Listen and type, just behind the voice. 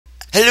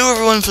Hello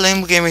everyone,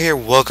 Flame Gamer here.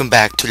 Welcome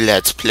back to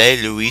Let's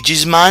Play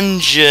Luigi's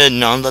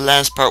Mansion. On the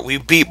last part, we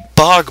beat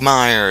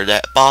Bogmire,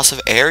 that boss of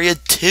Area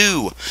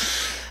 2.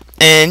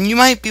 And you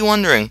might be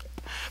wondering,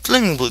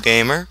 Flame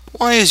Gamer,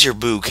 why is your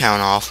boo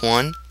count off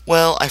 1?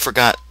 Well, I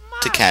forgot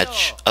to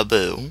catch a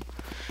boo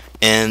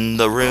in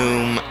the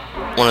room,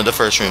 one of the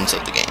first rooms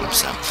of the game.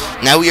 So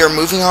now we are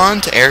moving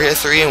on to Area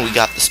 3, and we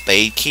got the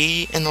spade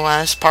key in the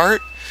last part,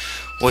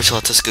 which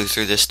lets us go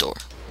through this door.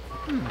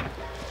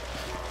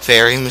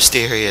 Very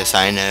mysterious,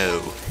 I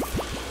know.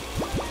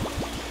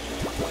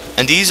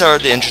 And these are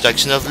the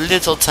introduction of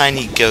little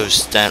tiny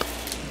ghosts that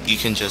you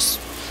can just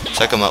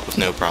check them up with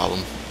no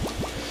problem.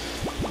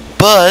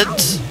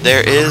 But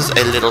there is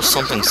a little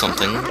something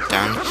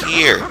down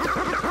here.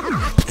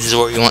 This is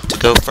where you want to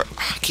go for.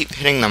 I keep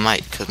hitting the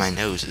mic because my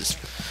nose is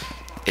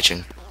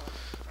itching.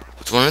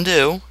 What you want to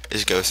do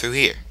is go through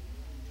here,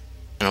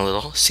 and a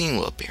little scene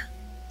will appear.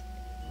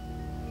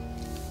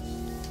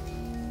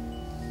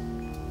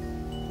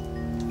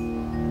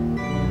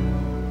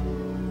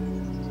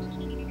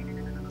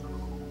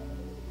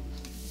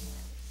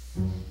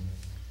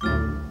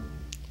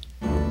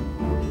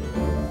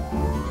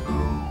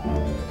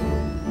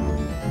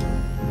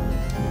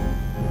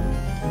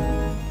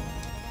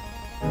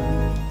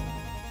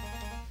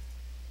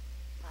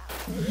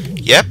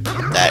 Yep,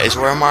 that is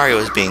where Mario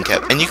is being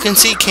kept. And you can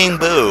see King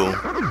Boo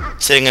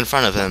sitting in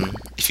front of him,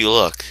 if you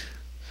look.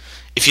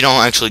 If you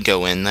don't actually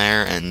go in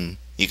there, and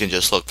you can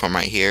just look from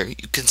right here,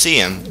 you can see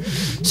him.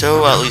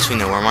 So at least we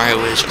know where Mario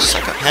is. Just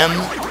suck up him.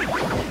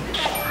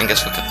 And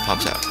guess what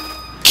pops out?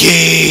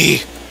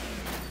 Key!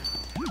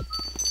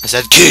 I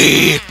said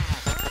key!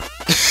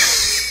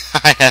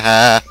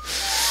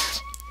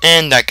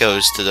 And that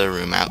goes to the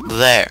room out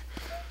there.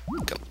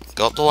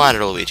 Go up the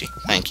ladder, Luigi.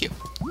 Thank you.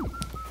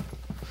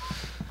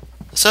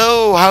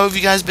 So, how have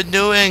you guys been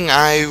doing?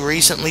 I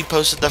recently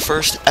posted the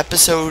first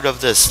episode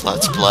of this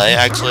Let's Play.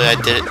 Actually, I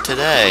did it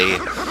today,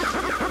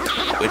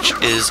 which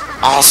is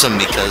awesome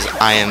because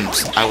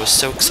I was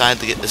so excited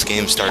to get this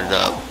game started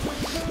up.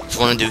 What you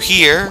want to do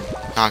here,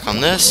 knock on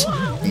this,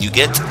 and you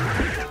get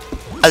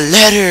a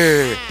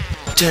letter!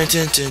 Dun,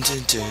 dun, dun,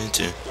 dun, dun,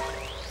 dun.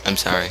 I'm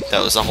sorry,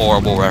 that was a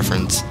horrible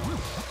reference.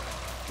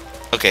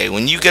 Okay,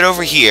 when you get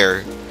over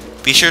here,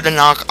 be sure to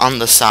knock on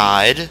the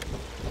side,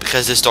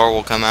 because this door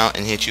will come out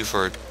and hit you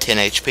for 10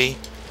 HP.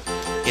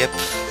 Yep,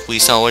 we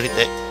saw what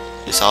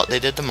they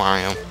did to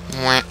Mario.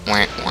 Meh.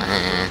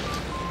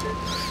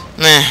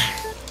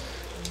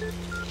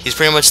 He's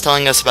pretty much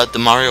telling us about the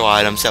Mario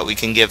items that we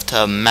can give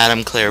to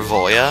Madame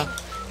Clairvoyant.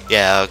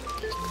 Yeah,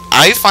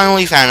 I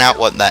finally found out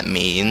what that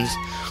means.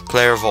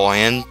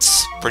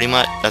 Clairvoyance, pretty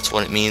much. That's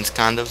what it means,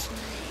 kind of.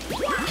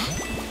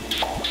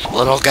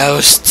 Little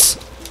ghosts.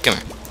 Come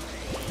here.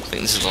 I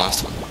think this is the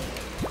last one.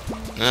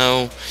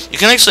 No, you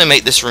can actually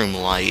make this room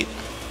light.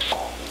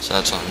 So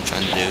that's what I'm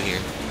trying to do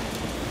here.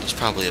 There's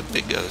probably a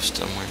big ghost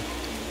somewhere.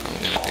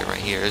 Probably gonna be right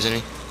here, isn't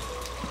he?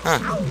 Huh.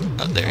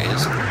 Oh, there he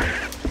is.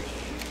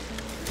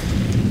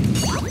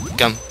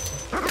 Come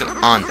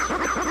on.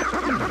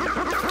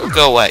 Don't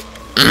go away.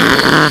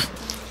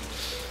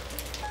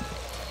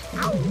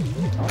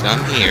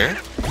 Come here.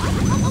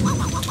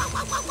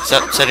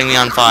 Stop setting me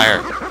on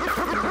fire.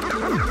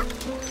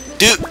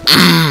 Dude.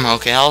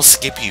 Okay, I'll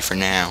skip you for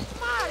now.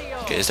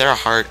 Okay, is there a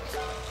heart?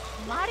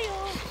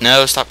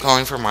 No, stop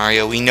calling for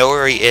Mario. We know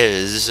where he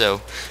is,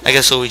 so I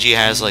guess Luigi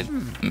has, like,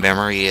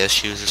 memory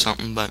issues or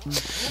something, but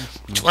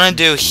what you want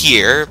to do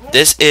here,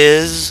 this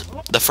is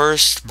the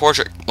first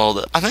portrait.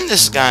 Well, I think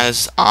this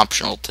guy's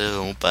optional,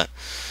 too, but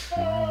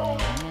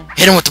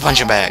hit him with the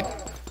punching bag.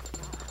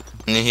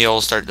 And then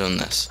he'll start doing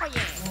this.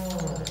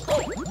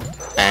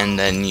 And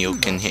then you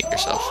can hit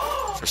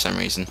yourself for some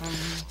reason.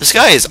 This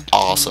guy is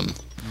awesome.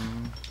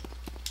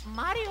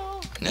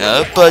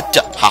 No, but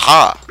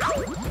haha.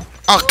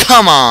 Oh,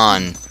 come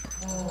on.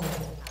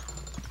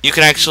 You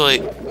can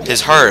actually,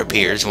 his heart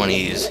appears when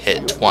he's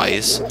hit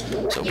twice.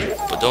 So,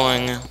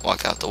 doing,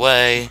 walk out the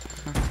way.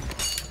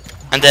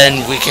 And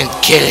then we can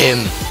get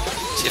him.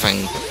 See if I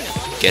can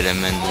get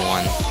him in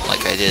one,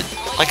 like I did.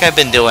 Like I've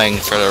been doing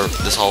for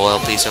this whole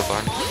LP so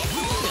far.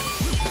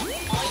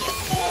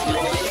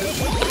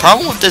 The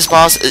problem with this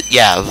boss is,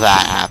 yeah,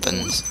 that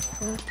happens.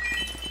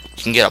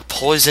 You can get a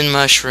poison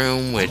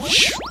mushroom,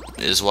 which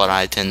is what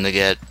I tend to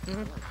get.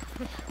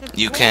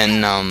 You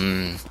can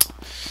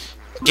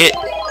get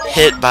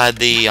hit by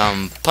the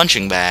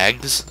punching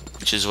bags,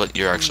 which is what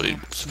you're actually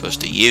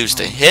supposed to use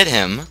to hit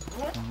him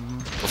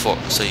before,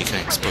 so you can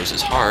expose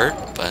his heart.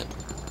 But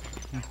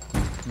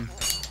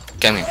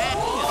come here,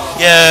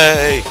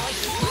 yay!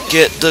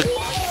 Get the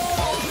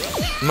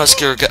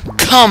muscular guy.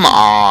 Come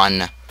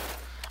on!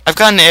 I've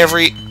gotten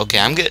every. Okay,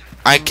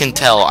 I can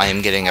tell I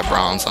am getting a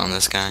bronze on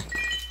this guy.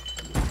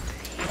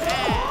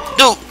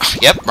 No!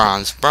 Yep,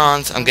 bronze.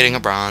 Bronze. I'm getting a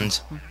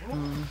bronze.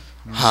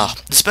 Huh.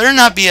 This better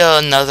not be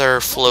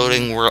another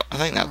floating world. I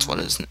think that's what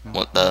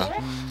the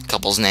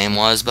couple's name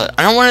was, but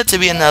I don't want it to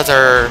be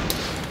another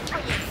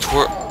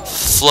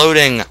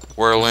floating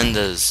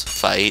Whirlinda's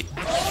fight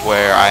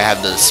where I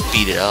have to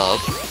speed it up.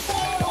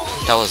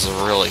 That was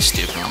really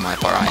stupid on my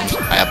part.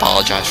 I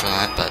apologize for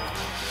that, but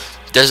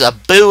there's a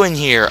boo in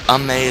here.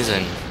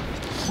 Amazing.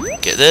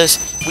 Get this.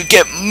 We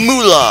get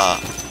moolah.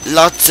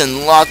 Lots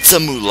and lots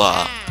of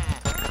moolah.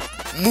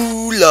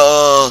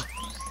 Moolah.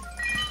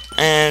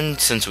 And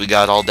since we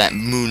got all that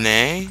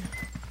money,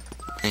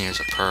 and here's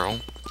a pearl.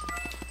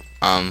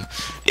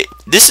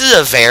 This is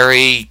a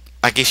very,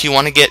 like, if you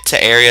want to get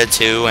to Area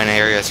 2 and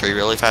Area 3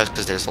 really fast,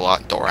 because there's a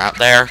lot of door out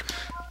there,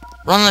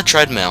 run the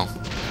treadmill.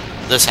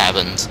 This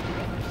happens.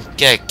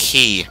 Get a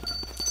key.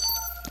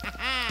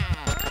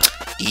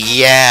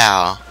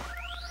 Yeah.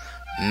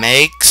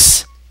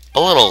 Makes a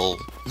little...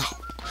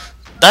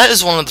 That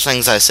is one of the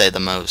things I say the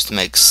most.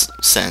 Makes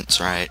sense,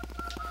 right?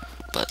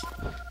 But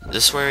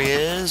this where he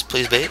is?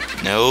 Please be.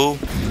 No.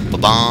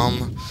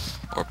 Ba-bomb.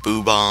 Or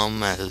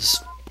boo-bomb,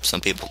 as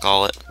some people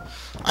call it.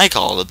 I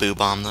call it a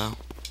boo-bomb, though.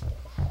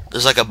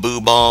 There's like a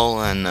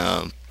boo-ball and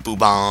a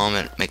boo-bomb.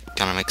 It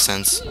kind of makes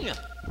sense.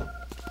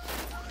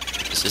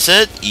 Is this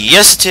it?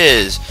 Yes, it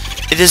is.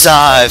 It is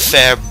I,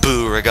 fair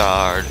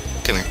Beauregard.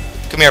 Come here.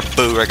 Come here,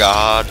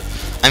 Beauregard.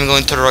 I'm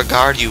going to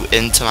regard you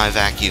into my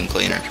vacuum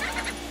cleaner.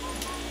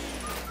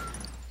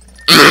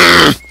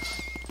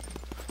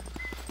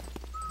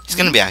 He's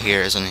gonna be out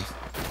here, isn't he?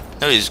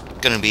 No, he's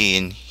gonna be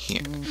in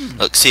here.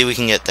 Look, see if we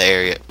can get the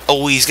area.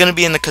 Oh, he's gonna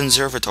be in the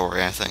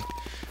conservatory, I think.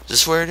 Is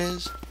this where it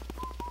is?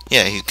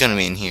 Yeah, he's gonna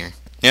be in here.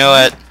 You know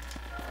what?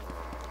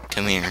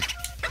 Come here.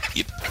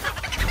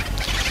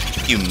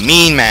 You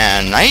mean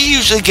man. I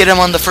usually get him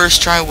on the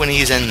first try when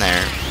he's in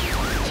there.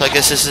 So I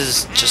guess this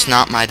is just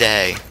not my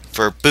day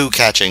for boo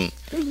catching.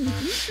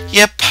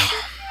 Yep.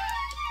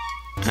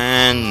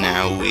 And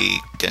now we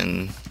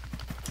can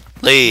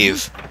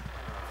leave.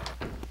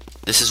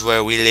 This is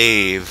where we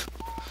leave.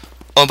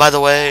 Oh, by the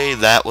way,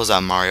 that was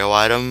a Mario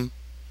item.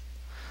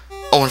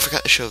 Oh, and I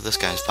forgot to show this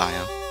guy's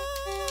bio.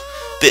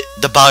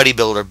 The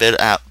bodybuilder,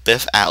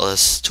 Biff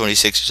Atlas,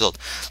 26 years old.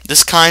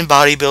 This kind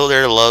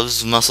bodybuilder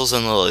loves muscles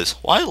and lilies.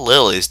 Why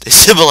lilies? They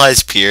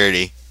symbolize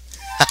purity.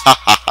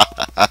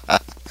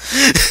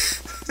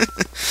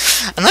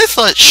 And I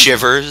thought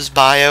Shiver's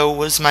bio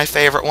was my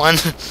favorite one.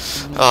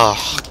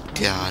 Oh,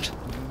 God.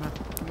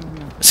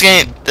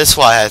 That's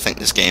why I think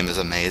this game is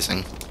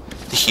amazing.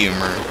 The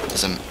humor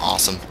is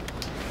awesome.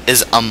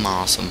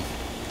 Awesome.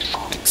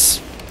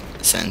 Makes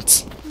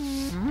sense.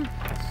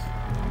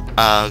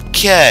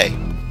 Okay.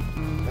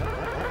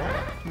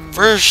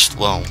 First,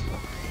 well,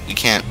 we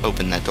can't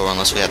open that door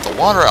unless we have the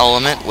water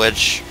element,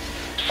 which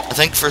I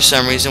think for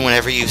some reason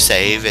whenever you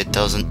save, it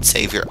doesn't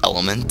save your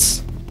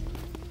elements.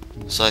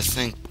 So I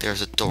think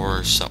there's a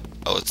door,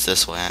 oh, it's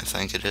this way, I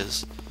think it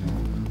is.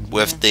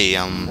 With the,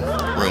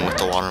 room with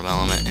the water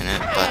element in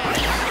it, but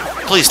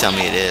please tell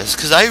me it is,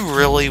 because I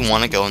really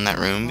want to go in that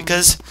room,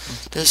 because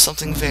there's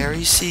something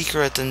very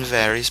secret and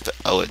very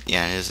oh,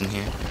 yeah, it is in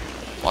here.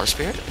 Water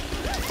spirit?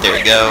 There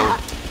we go.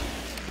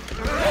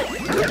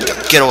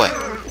 Get away.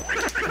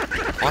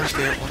 Water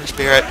spirit, water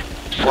spirit,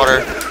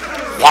 water.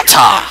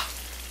 Water!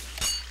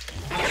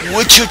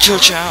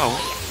 Woo-choo-choo-chow.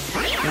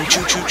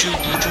 Woo-choo-choo-choo,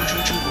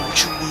 woo-choo-choo-choo,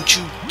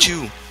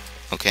 woo-choo-choo-choo.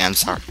 Okay, I'm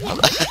sorry. Oh,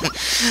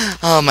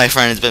 one of my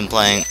friends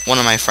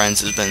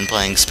has been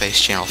playing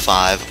Space Channel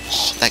 5.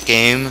 Oh, that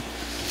game,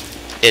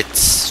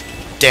 it's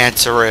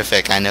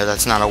dance-erific. I know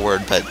that's not a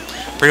word, but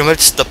pretty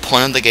much the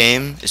point of the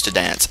game is to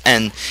dance.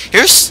 And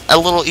here's a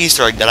little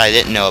Easter egg that I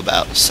didn't know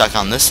about. Suck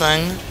on this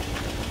thing,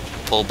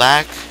 pull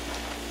back.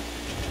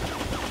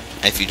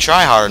 If you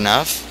try hard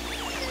enough,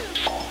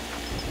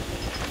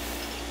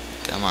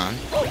 come on,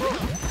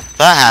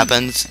 that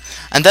happens.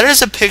 And that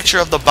is a picture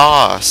of the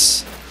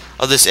boss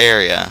of this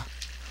area.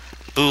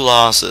 Boo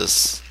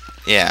Losses.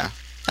 Yeah,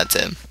 that's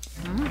him.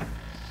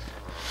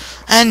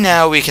 And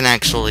now we can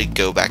actually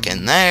go back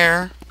in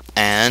there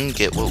and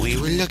get what we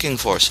were looking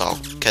for. So I'll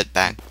cut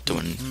back to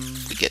when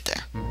we get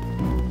there.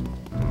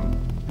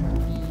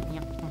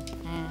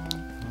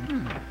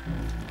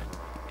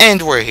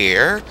 And we're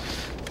here.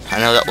 I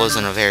know that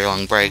wasn't a very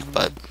long break,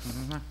 but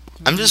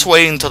I'm just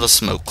waiting until the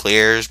smoke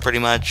clears, pretty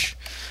much.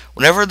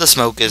 Whenever the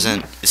smoke is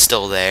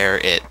still there,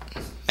 it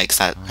makes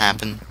that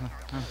happen.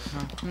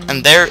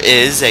 And there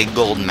is a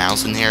gold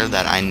mouse in here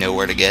that I know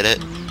where to get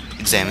it.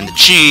 Examine the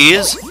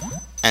cheese,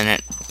 and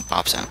it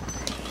pops out.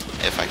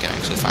 If I can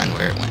actually find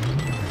where it went.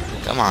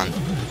 Come on.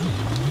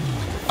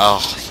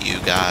 Oh, you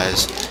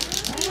guys.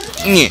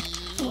 Nyeh.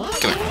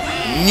 Come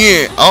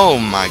here. Nyeh. Oh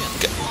my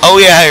god. Oh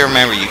yeah, I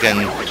remember you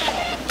can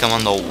come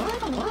on the...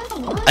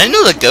 I didn't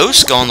know the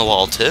ghosts go on the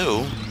wall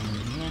too.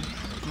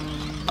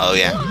 Oh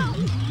yeah.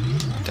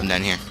 Come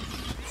down here.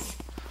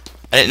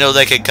 I didn't know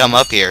they could come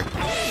up here.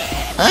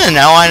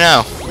 Now I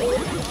know.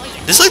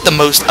 This is like the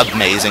most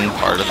amazing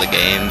part of the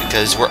game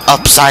because we're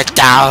upside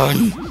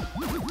down.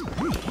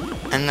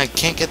 And I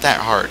can't get that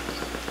heart.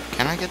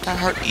 Can I get that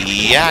heart?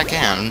 Yeah, I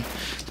can.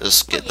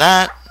 Just get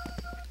that.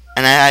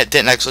 And I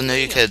didn't actually know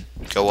you could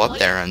go up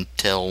there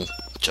until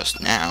just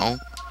now.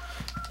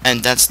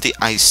 And that's the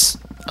ice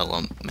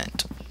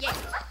element.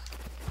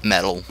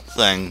 Metal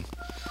thing.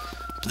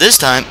 But this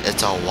time,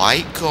 it's a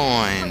white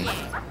coin.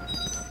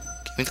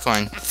 Give me the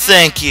coin.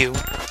 Thank you.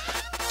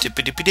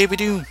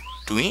 Dippy-dippy-dippy-doo.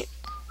 Do we?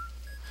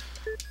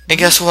 And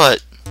guess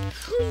what?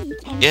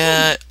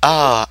 Yeah,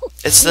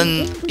 it's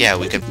then, yeah,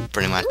 we could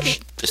pretty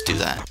much just do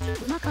that.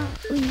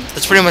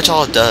 That's pretty much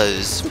all it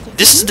does.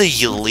 This is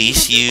the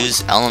least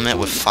used element,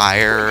 with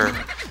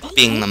fire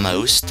being the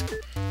most.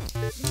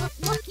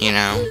 You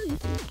know?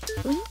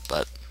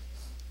 But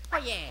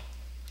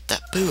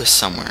that Boo is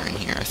somewhere in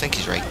here. I think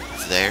he's right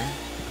there.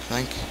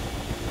 I think.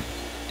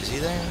 Is he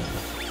there?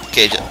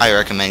 Okay, I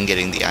recommend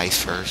getting the ice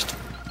first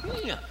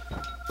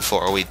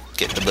before we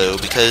get the Boo,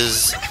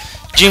 because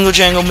Jingle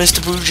Jangle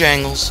Mr. Boo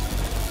Jangles.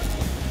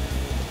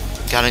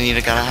 Gotta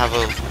have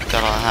a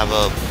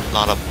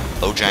lot of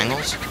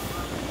Bojangles.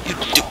 You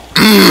do.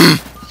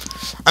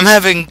 I'm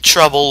having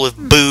trouble with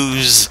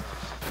Boos.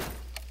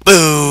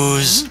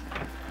 Boos.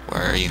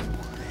 Where are you?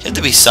 You have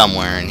to be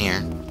somewhere in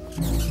here.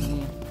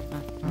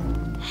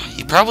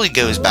 He probably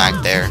goes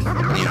back there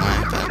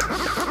anyway, but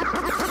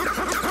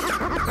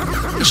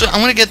actually,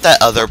 I'm gonna get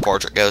that other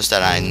portrait ghost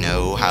that I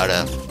know how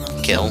to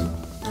kill.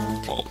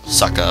 Well,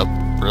 suck up,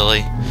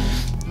 really.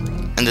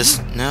 And this,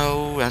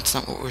 no, that's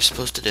not what we're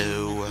supposed to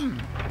do.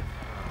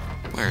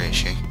 Where is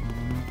she?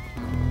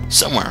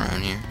 Somewhere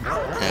around here.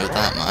 I know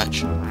that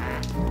much.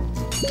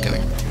 Come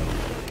here.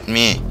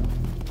 Me.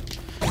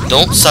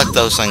 Don't suck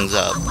those things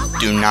up.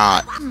 Do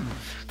not.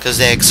 Because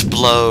they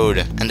explode,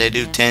 and they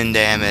do 10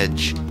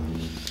 damage.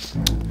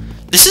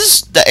 This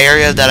is the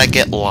area that I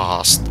get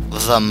lost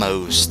the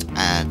most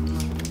at,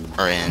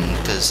 or in,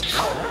 because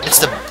it's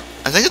the,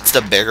 I think it's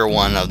the bigger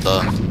one of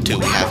the two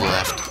we have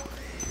left.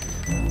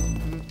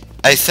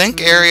 I think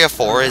Area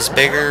 4 is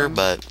bigger,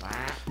 but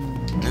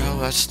no,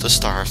 that's the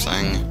star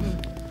thing.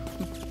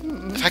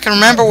 If I can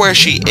remember where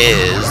she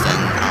is, then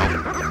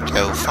I'll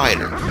go fight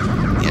her.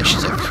 Yeah,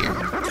 she's up here.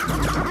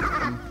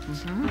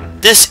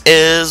 This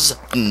is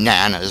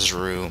Nana's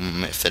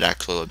room, if it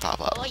actually would pop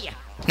up.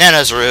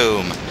 Nana's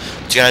room.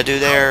 What you gotta do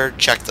there,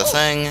 check the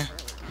thing.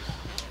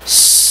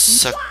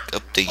 Suck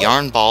up the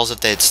yarn balls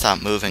if they'd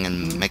stop moving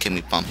and making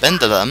me bump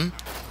into them.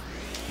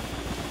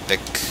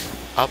 Pick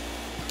up,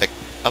 pick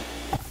up,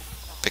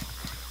 pick.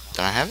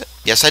 Did I have it?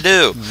 Yes, I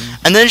do.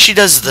 And then she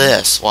does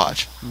this.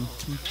 Watch.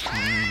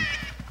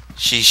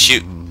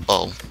 She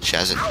well, she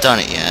hasn't done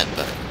it yet,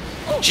 but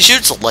she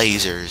shoots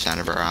lasers out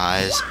of her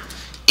eyes.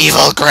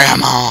 Evil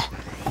Grandma!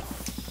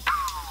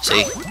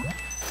 See?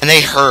 And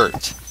they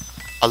hurt.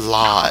 A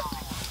lot.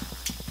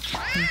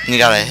 And you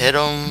gotta hit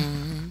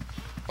them,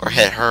 or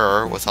hit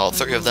her with all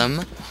three of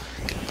them.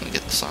 Okay, let me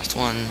get this last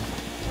one.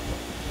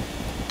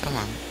 Come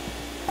on.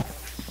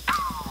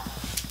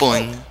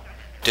 Boing.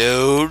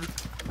 Dude.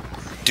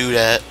 Do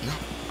that. No,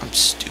 I'm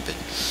stupid.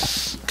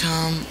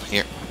 Come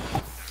here.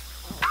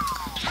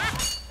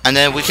 And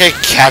then we can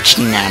catch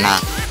Nana.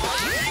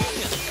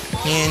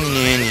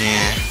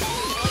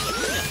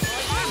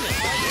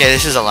 Yeah,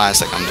 this is the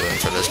last thing I'm doing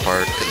for this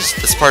part, because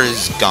this part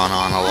has gone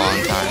on a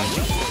long time,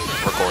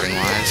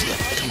 recording-wise.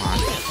 Come on.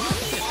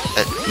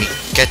 Let me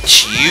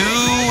get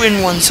you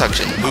in one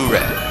suction.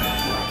 Hooray.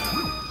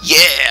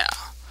 Yeah!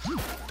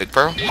 Big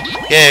Pearl?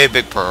 Yay,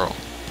 Big Pearl.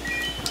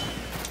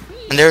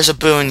 And there's a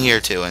Boo in here,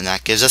 too, and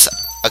that gives us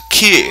a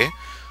key.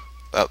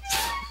 Oh.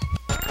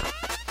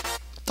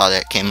 Thought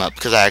that came up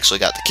because I actually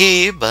got the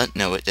key, but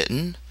no, it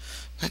didn't.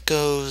 That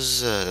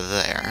goes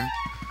there,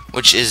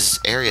 which is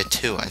Area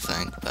 2, I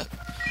think, but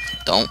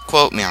don't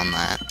quote me on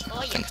that.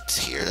 I think it's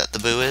here that the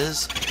Boo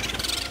is.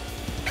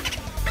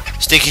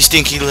 Stinky,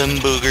 stinky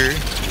Limbooger.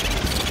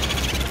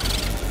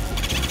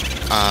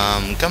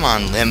 Come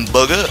on,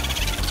 Limbooger.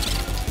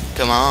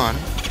 Come on.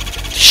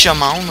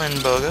 Come on,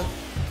 Limbooger.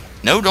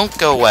 No, don't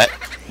go wet.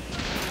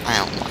 I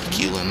don't like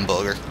you,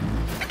 Limbooger.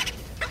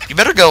 You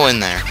better go in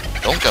there.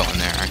 Don't go in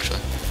there,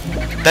 actually.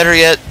 Better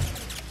yet,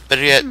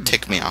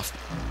 tick me off.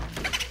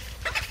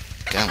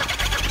 Go.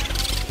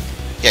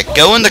 Yeah,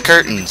 go in the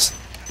curtains.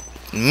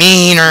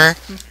 Meaner.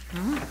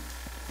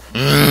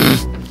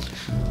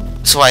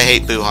 That's why I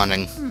hate Boo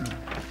hunting.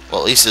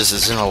 Well, at least this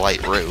is in a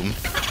light room.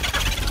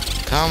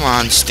 Come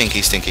on,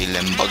 stinky, stinky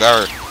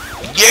Limbooger.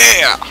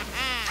 Yeah!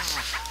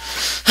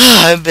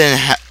 I've been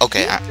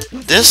okay,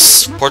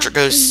 this portrait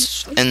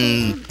goes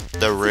in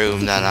the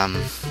room that,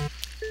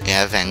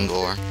 yeah,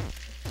 Vangor.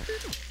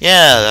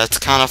 Yeah, that's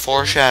kind of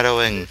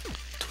foreshadowing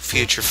to a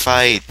future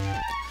fight.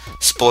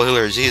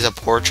 Spoilers, he's a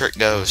portrait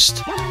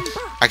ghost.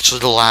 Actually,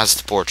 the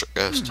last portrait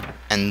ghost.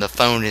 And the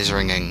phone is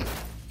ringing.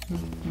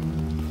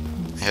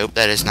 I hope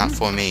that is not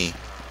for me.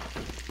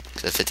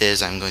 Because if it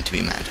is, I'm going to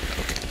be mad.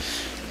 Okay.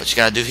 What you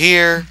gotta do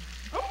here.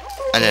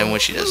 And then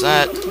when she does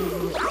that,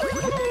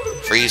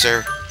 freeze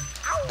her.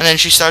 And then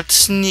she starts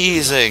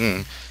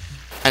sneezing.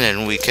 And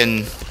then we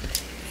can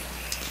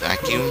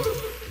vacuum.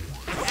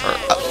 Or,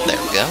 there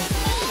we go.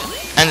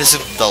 And this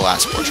is the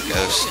last portrait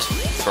ghost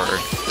for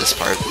this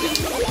part.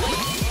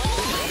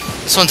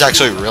 This one's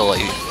actually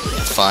really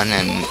fun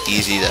and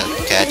easy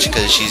to catch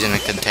because she's in a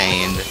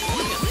contained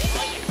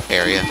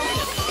area.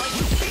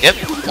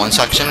 Yep, one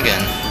suction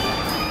again.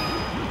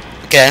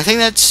 Okay, I think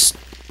that's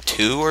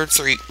two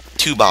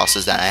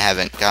bosses that I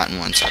haven't gotten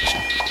one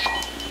suction.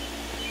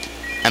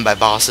 And by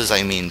bosses,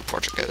 I mean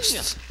portrait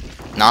ghosts.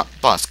 Not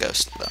Boss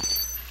Ghost, though.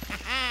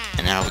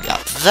 And now we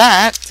got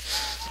that.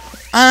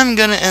 I'm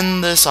gonna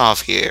end this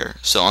off here.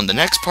 So on the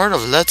next part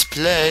of Let's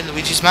Play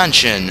Luigi's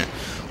Mansion,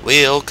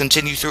 we'll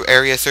continue through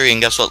Area 3,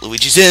 and guess what?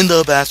 Luigi's in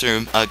the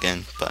bathroom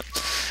again. But,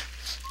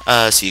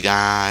 see you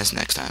guys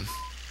next time.